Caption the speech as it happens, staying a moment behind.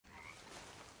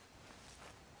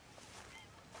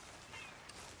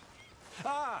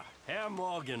Herr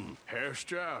Morgan, Herr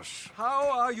Strauss. how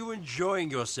are you enjoying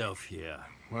yourself here?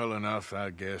 Well enough, I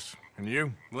guess. And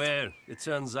you? Well, it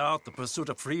turns out the pursuit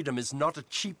of freedom is not a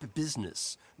cheap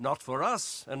business. Not for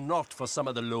us, and not for some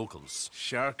of the locals.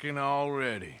 Sharking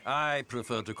already. I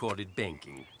prefer to call it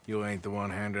banking. You ain't the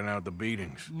one handing out the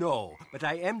beatings. No, but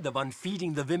I am the one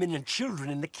feeding the women and children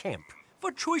in the camp.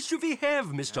 What choice do we have,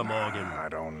 Mr. Morgan? I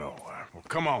don't know. Well,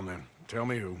 come on then. Tell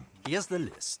me who. Here's the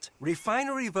list.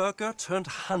 Refinery worker turned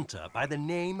hunter by the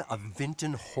name of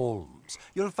Vinton Holmes.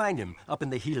 You'll find him up in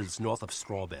the hills north of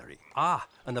Strawberry. Ah,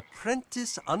 an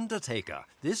apprentice undertaker.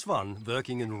 This one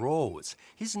working in Rose.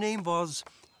 His name was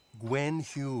Gwen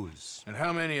Hughes. And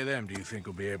how many of them do you think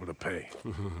will be able to pay?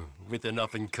 With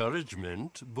enough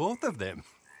encouragement, both of them.